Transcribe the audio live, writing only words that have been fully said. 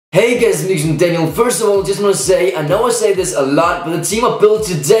Hey guys, it's GudjonDaniel. First of all, just want to say, I know I say this a lot, but the team I built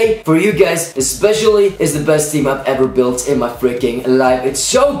today for you guys especially is the best team I've ever built in my freaking life. It's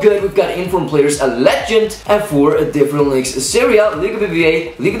so good. We've got informed players, a legend, and 4 different leagues: Serie A, Liga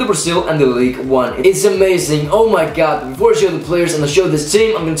BBVA, Liga do Brazil, and the League 1. It's amazing. Oh my god. But before I show the players and I show this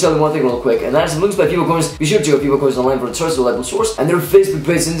team, I'm gonna tell you one thing real quick, and that is links by Fifa coins. Be sure to check out Fifa coins online for a trusted reliable source, and their Facebook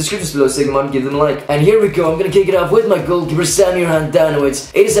page in the description below. Take them out and give them a like. And here we go. I'm gonna kick it off with my goalkeeper Hernan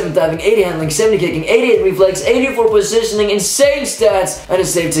Crespo. 87 diving, 80 handling, 70 kicking, 88 reflex, 84 positioning, insane stats, and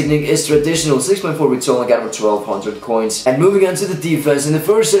his save technique is traditional. 6.4 return, I got over 1200 coins. And moving on to the defense, in the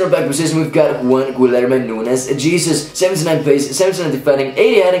first center back position we've got Hernan Crespo, Jesus, 79 pace, 79 defending,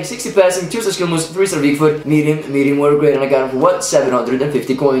 80 heading, 60 passing, 2-star skill moves, 3-star weak foot, medium work rate, and I got him for what?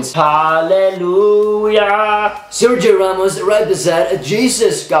 750 coins. Hallelujah! Sergio Ramos, right beside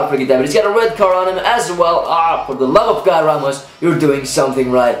Jesus. God freaking damn it, he's got a red card on him as well. For the love of God, Ramos, you're doing something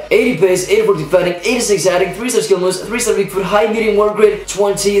right. 80 pace, 84 defending, 86 heading, 3-star skill moves, 3-star weak foot, high medium work rate,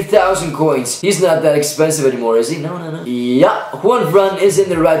 20,000 coins. He's not that expensive anymore, is he? No. Yeah, Juan Fran is in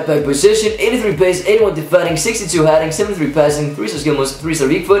the right back position. 83 pace, 81 defending, 62 heading, 73 passing, 3-star skill moves, 3-star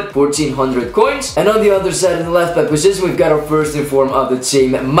weak foot, 1400 coins. And on the other side, in the left back position, we've got our first inform of the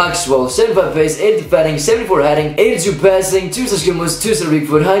team, Maxwell. 75 pace, 80 defending, 74 heading, 82 passing, 2-star skill moves, 2-star weak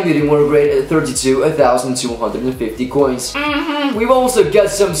foot, high medium work rate, 32,250 coins. We've also got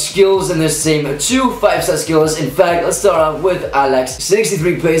some skills in this team, 2 5-star skills. In fact, let's start off with Alex.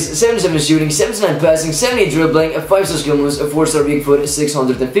 63 pace, 77 shooting, 79 passing, 78 dribbling, a 5-star skill moves, a 4-star weak foot,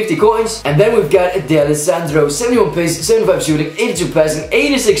 650 coins. And then we've got D'Alessandro. 71 pace, 75 shooting, 82 passing,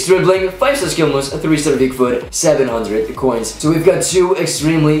 86 dribbling, 5-star skill moves, a 3-star weak foot, 700 coins. So we've got 2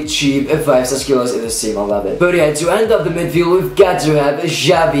 extremely cheap 5-star skills in this team. I love it. But yeah, to end up the midfield, we've got to have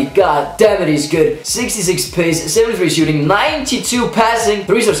Xavi. God damn it, he's good. 66 pace, 73 shooting, 92 passing,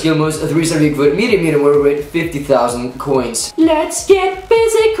 3-star skill moves, a 3-star weak foot, medium work rate, 50,000 coins. Let's get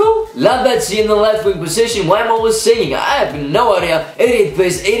physical. Love that in the left wing position. Why am I always singing? I have no idea. 88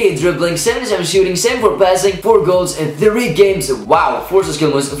 pace, 88 dribbling, 77 shooting, 74 passing, 4 goals in 3 games. Wow. 4-star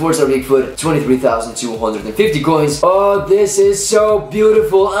skill moves, a 4-star weak foot, 23,250 coins. Oh, this is so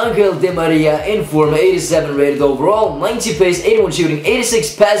beautiful. Angel Di Maria in form, 87 rated overall, 90 pace, 81 shooting,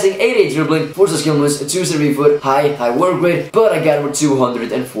 86 passing, 88 dribbling, 4-star skill moves, a 2-star weak foot, high work rate, but I got over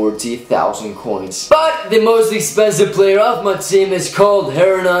 240,000 coins. But the most expensive player of my team is called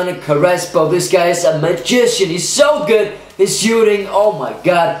Hernan Crespo. This guy is a magician. He's so good. His shooting, oh my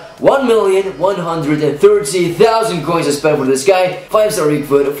god, 1,130,000 coins I spent for this guy. 5-star weak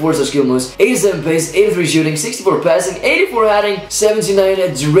foot, 4-star skill moves, 87 pace, 83 shooting, 64 passing, 84 heading,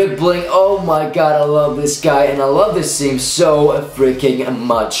 79 dribbling. Oh my god, I love this guy and I love this team so freaking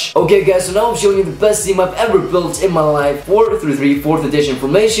much. Okay guys, so now I'm showing you the best team I've ever built in my life. 4-3-3, 4th edition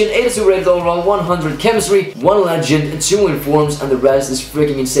formation, 82 rated overall, 100 chemistry, 1 legend, 2 informs, and the rest is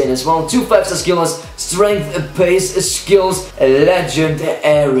freaking insane as well. 2 5-star skills, strength, pace, skills,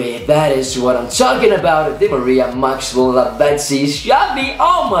 legendary. That is what I'm talking about. Di Maria, Maxwell, Betsy, Xavi.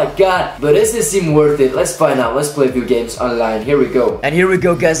 Oh my god. But is this team worth it? Let's find out. Let's play a few games online. Here we go. And here we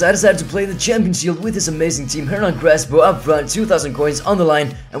go, guys. I decided to play the Champions Shield with this amazing team. Hernan Crespo up front, 2,000 coins on the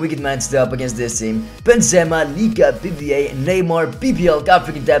line, and we get matched up against this team. Benzema, Liga, BBVA, Neymar, BPL. God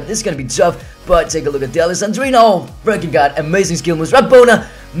freaking damn, this is gonna be tough. But take a look at D'Alessandro. Oh, freaking god, amazing skill moves. Rabona,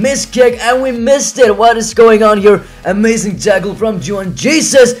 missed kick, and we missed it. What is going on here? Amazing tackle from Juan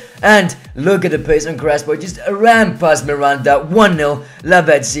Jesus. And look at the pace on Crespo. Just ran past Miranda. 1-0.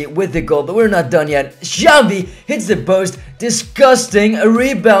 Lavezzi with the goal, but we're not done yet. Xavi hits the post. Disgusting. A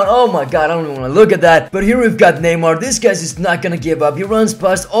rebound. Oh my god, I don't even want to look at that. But here we've got Neymar. This guy's just not gonna give up. He runs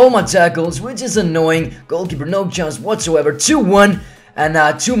past all my tackles, which is annoying. Goalkeeper, no chance whatsoever. 2-1. And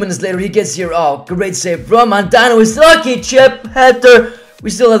 2 minutes later, he gets here. Oh, great save from Antano. It's lucky chip header. We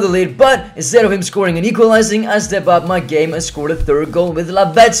still have the lead, but instead of him scoring and equalizing, I step up my game and scored a 3rd goal with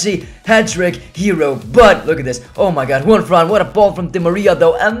Lavezzi. Hat-trick hero. But look at this. Oh my god, Juan Fran. What a ball from Di Maria,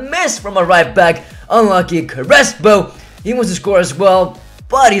 though. A miss from a right back. Unlucky Crespo. He wants to score as well,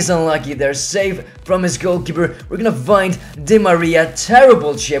 but he's unlucky there. Save from his goalkeeper. We're gonna find Di Maria.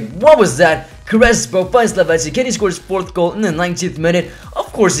 Terrible chip. What was that? Crespo finds Lavezzi. Can he score his 4th goal in the 90th minute?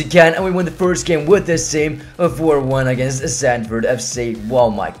 Of course he can, and we win the first game with this team of 4-1 against Sanford FC. Wow,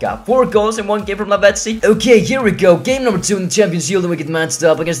 my god. 4 goals in 1 game from Lavezzi. Okay, here we go. Game number 2 in the Champions Shield, and we get matched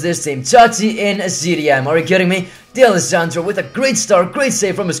up against this team. Totti in Serie A. Are you kidding me? D'Alessandro with a great start, great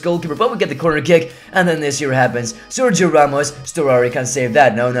save from his goalkeeper, but we get the corner kick, and then this here happens. Sergio Ramos, Storari can't save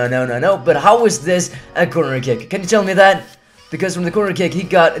that. No. But how is this a corner kick? Can you tell me that? because from the corner kick he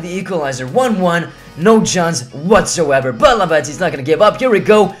got the equalizer. 1-1, no chance whatsoever. But Lavezzi's not gonna give up. Here we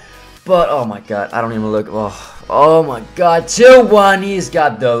go. But oh my god, I don't even look. Oh my god, 2-1. He's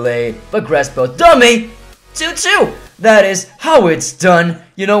got the lead. But Crespo, dummy, 2-2. That is how it's done.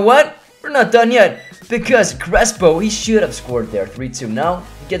 You know what? We're not done yet, because Crespo, he should have scored there. 3-2. Now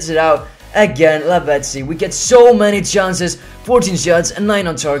he gets it out again. Lavezzi, we get so many chances. 14 shots and 9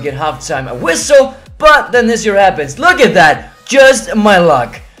 on target. Halftime, a whistle. But then this here happens. Look at that. Just my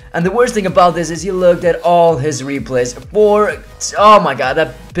luck. And the worst thing about this is he looked at all his replays oh my god,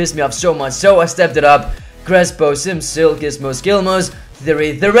 that pissed me off so much. So I stepped it up. Crespo, Simsil, Gizmo, Skilmos,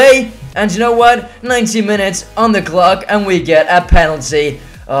 3-3. And you know what? 90 minutes on the clock and we get a penalty.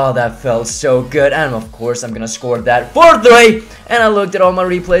 Oh, that felt so good. And of course, I'm gonna score that 4-3. And I looked at all my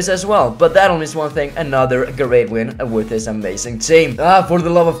replays as well. But that only is one thing. Another great win with this amazing team. For the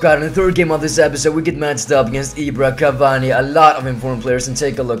love of God, in the third game of this episode, we get matched up against Ibra, Cavani. A lot of informed players. And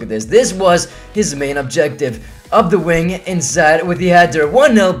take a look at this. This was his main objective. Up the wing, inside with the header.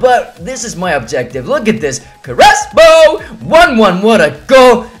 1-0, but this is my objective. Look at this. Crespo! 1-1, what a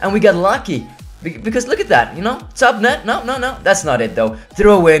goal. And we got lucky. Because look at that, you know, top net, no, that's not it though.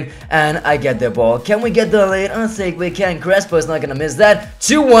 Throw in, and I get the ball. Can we get the lead? I think we can. Crespo is not gonna miss that.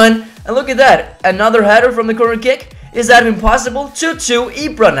 2-1, and look at that, another header from the corner kick. Is that impossible? 2-2,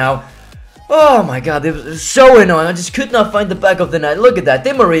 Ibra now. Oh my god, it was so annoying. I just could not find the back of the net. Look at that,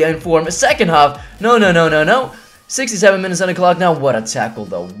 Di Maria in form, second half. No. 67 minutes on the clock now. What a tackle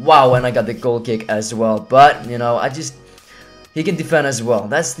though. Wow, and I got the goal kick as well. But, you know, he can defend as well.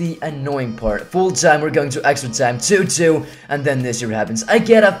 That's the annoying part. Full time, we're going to extra time. 2-2. And then this here happens. I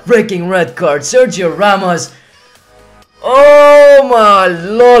get a freaking red card. Sergio Ramos. Oh my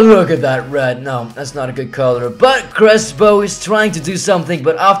lord. Look at that red. No, that's not a good color. But Crespo is trying to do something.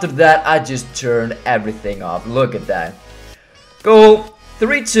 But after that, I just turned everything off. Look at that. Goal.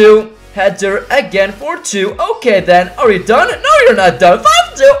 3-2. Header again. 4-2. Okay then. Are you done? No, you're not done.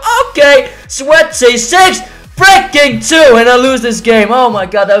 5-2. Okay. Sweaty. 6. Freaking 2, and I lose this game. Oh my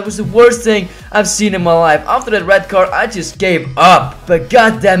god, that was the worst thing I've seen in my life. After that red card, I just gave up. But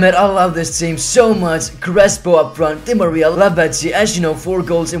god damn it, I love this team so much. Crespo up front, Di Maria, Lavezzi, as you know, 4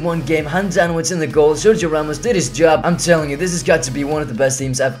 goals in 1 game. Handanovic in the goal. Sergio Ramos did his job. I'm telling you, this has got to be one of the best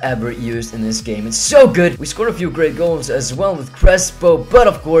teams I've ever used in this game. It's so good. We scored a few great goals as well with Crespo. But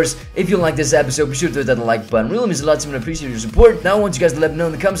of course, if you like this episode, be sure to hit that like button. Really means a lot to me and I appreciate your support. Now I want you guys to let me know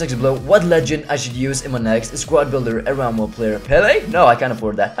in the comment section below what legend I should use in my next squad builder around one player. Pele? No, I can't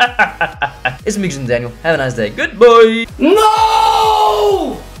afford that. It's me, GudjonDaniel. Have a nice day. Goodbye.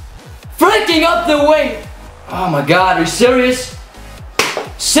 No! Freaking up the wing. Oh my god, are you serious?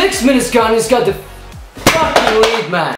 6 minutes gone, he's got the fucking lead, man.